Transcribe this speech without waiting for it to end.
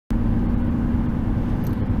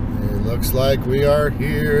Looks like we are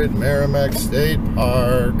here at Meramec State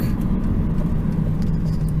Park.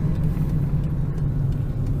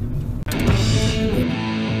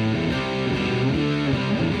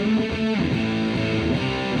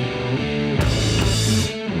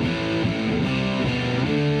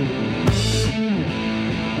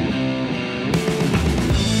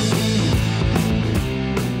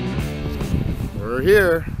 We're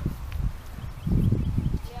here.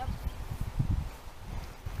 Yep.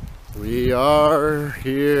 We are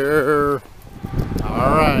here.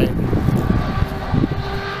 All right.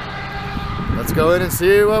 Let's go in and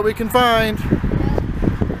see what we can find.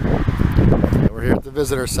 We're here at the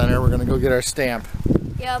visitor center. We're gonna go get our stamp.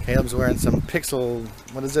 Yep. Caleb's wearing some pixel,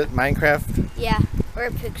 what is it, Minecraft? Yeah, or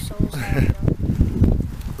pixels. I don't know.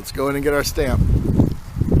 Let's go in and get our stamp.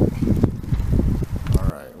 All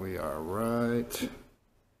right, we are right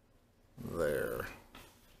there.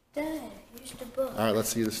 Dad, here's the book. All right, let's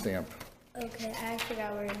see the stamp. Okay, I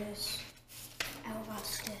forgot where it is. I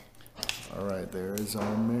lost it. All right, there is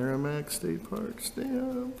our Meramec State Park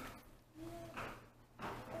stamp.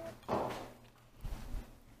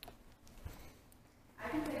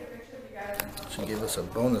 She gave us a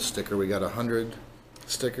bonus sticker. We got a 100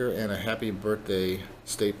 sticker and a happy birthday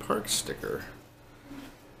State Park sticker.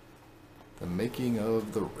 The making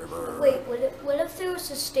of the river. Wait, what if there was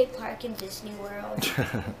a state park in Disney World?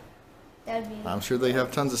 That'd be. I'm sure they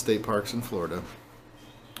have tons of state parks in Florida.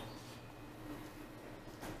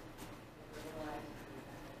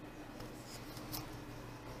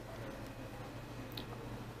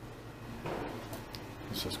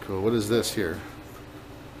 This is cool. What is this here?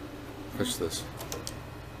 Push this.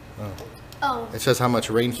 Oh. Oh. It says how much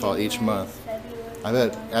rainfall each month.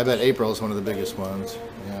 February, I bet April is one of the biggest ones.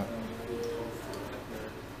 Yeah.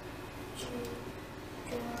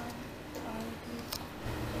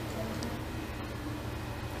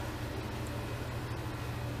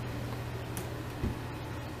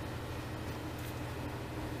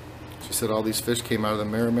 She said all these fish came out of the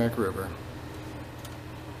Meramec River.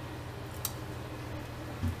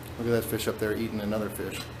 Look at that fish up there eating another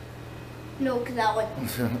fish. No, because that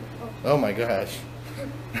one. Oh my gosh.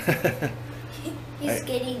 He's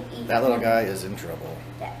getting eaten. That little guy is in trouble.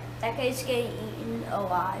 That guy's getting eaten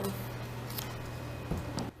alive.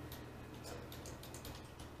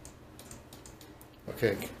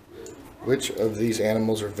 Okay. Which of these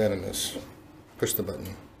animals are venomous? Push the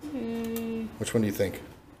button. Which one do you think?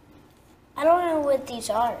 I don't know what these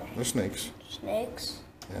are. They're snakes. Snakes?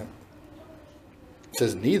 Yeah. It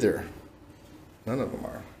says neither. None of them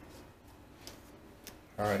are.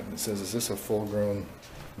 All right. It says, is this a full-grown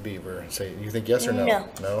beaver? Say, you think yes or no? No.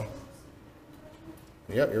 No?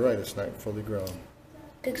 Yep, you're right. It's not fully grown.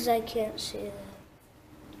 Because I can't see it.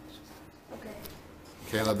 Okay.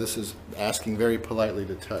 Caleb, this is asking very politely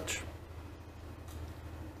to touch.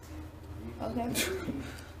 Okay.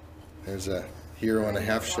 There's a hero and a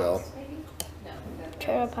half shell.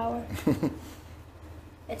 Terra power.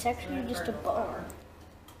 It's actually just a bone.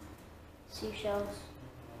 Seashells.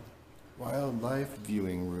 Wildlife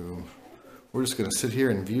viewing room. We're just gonna sit here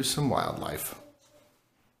and view some wildlife.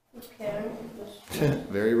 Okay.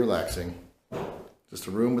 Very relaxing. Just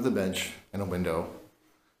a room with a bench and a window.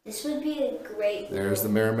 This would be a great There's the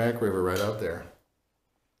Meramec River right out there.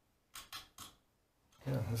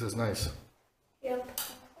 Yeah, this is nice. Yep.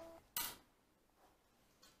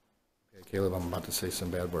 Okay, Caleb, I'm about to say some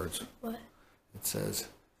bad words. What? It says,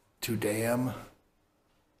 to dam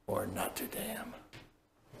or not to dam?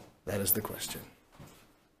 That is the question.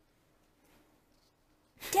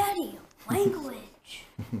 Daddy, language.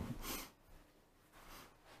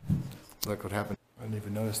 Look what happened. I didn't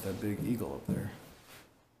even notice that big eagle up there.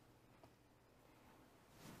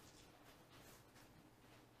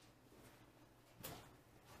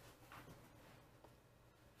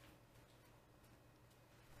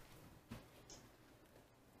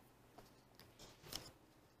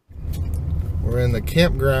 We're in the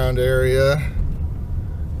campground area.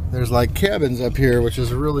 There's like cabins up here, which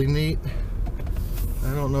is really neat.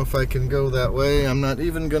 I don't know if I can go that way. I'm not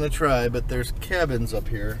even gonna try, but there's cabins up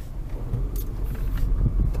here.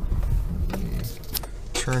 Let me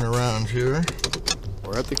turn around here.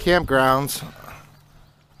 We're at the campgrounds.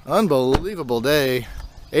 Unbelievable day.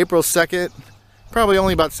 April 2nd. Probably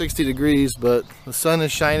only about 60 degrees, but the sun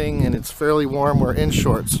is shining and it's fairly warm. We're in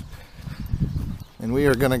shorts. And we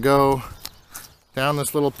are gonna go down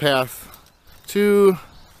this little path to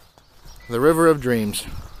the River of Dreams.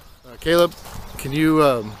 Caleb, can you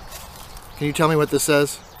tell me what this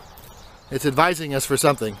says? It's advising us for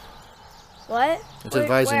something. What? It's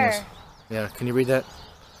advising where? us. Yeah, can you read that?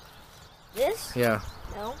 This? Yeah.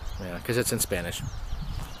 No. Yeah, because it's in Spanish.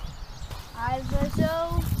 Hi,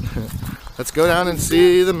 Buzzo. Let's go down and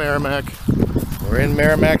see the Meramec. We're in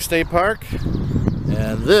Meramec State Park,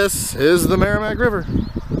 and this is the Meramec River,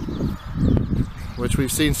 which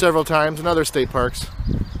we've seen several times in other state parks.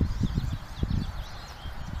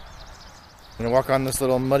 I'm gonna walk on this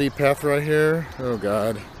little muddy path right here. Oh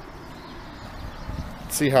God.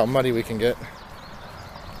 Let's see how muddy we can get.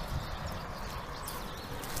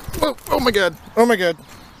 Whoa, oh my God, oh my God.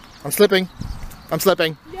 I'm slipping, I'm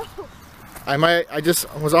slipping. No. I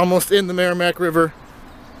just was almost in the Meramec River.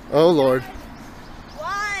 Oh Lord.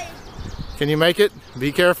 Why? Can you make it?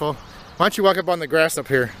 Be careful. Why don't you walk up on the grass up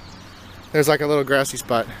here? There's like a little grassy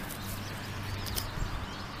spot.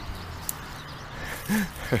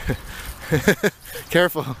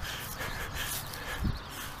 Careful.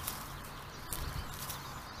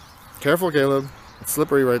 Careful, Caleb. It's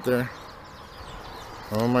slippery right there.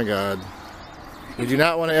 Oh my God. You do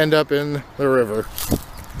not want to end up in the river.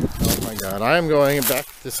 Oh my God. I am going back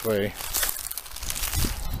this way.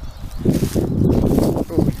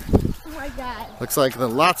 Ooh. Oh my God. Looks like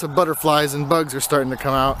lots of butterflies and bugs are starting to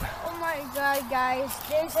come out. Oh my God, guys.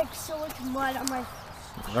 There's like so much mud on my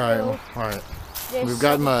Alright. We've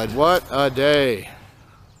got mud. What a day.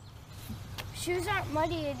 Shoes aren't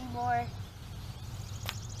muddy anymore.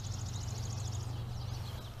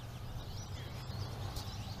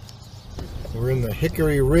 We're in the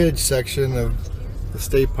Hickory Ridge section of the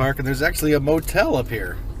state park, and there's actually a motel up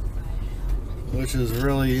here, which is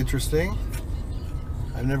really interesting.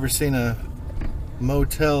 I've never seen a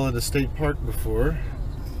motel at a state park before.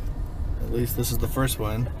 At least this is the first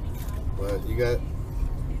one. But you got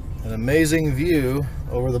an amazing view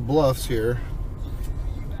over the bluffs here.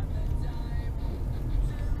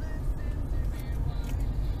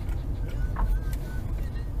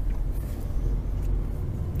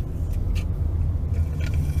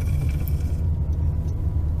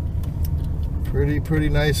 Pretty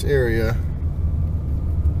nice area,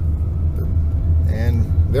 and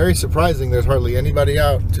very surprising there's hardly anybody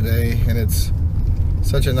out today, and it's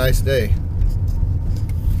such a nice day.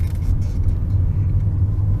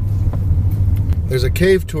 There's a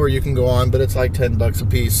cave tour you can go on, but it's like 10 bucks a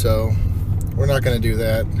piece, so we're not going to do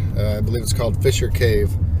that. I believe it's called Fisher Cave.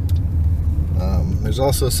 There's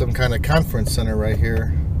also some kind of conference center right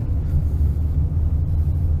here.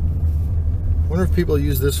 I wonder if people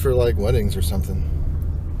use this for like weddings or something.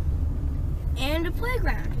 And a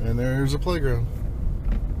playground. And there's a playground.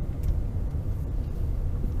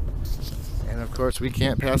 And of course we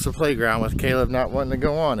can't pass a playground with Caleb not wanting to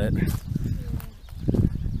go on it.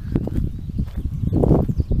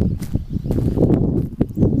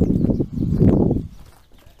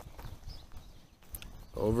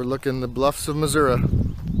 Overlooking the bluffs of Missouri.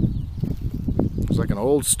 There's like an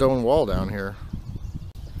old stone wall down here.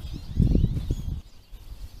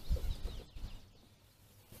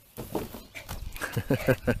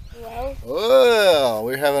 Well,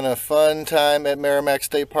 we're having a fun time at Meramec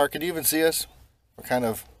State Park. Can you even see us? We're kind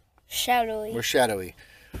of shadowy. We're shadowy.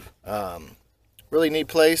 Really neat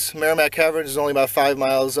place. Meramec Caverns is only about 5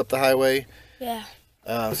 miles up the highway. Yeah.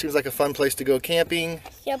 Seems like a fun place to go camping.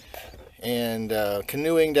 Yep. And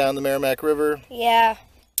canoeing down the Meramec River. Yeah.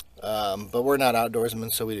 But we're not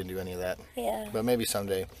outdoorsmen, so we didn't do any of that. Yeah. But maybe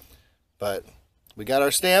someday. But we got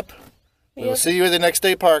our stamp. We will see you at the next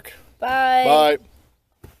state park. Bye. Bye.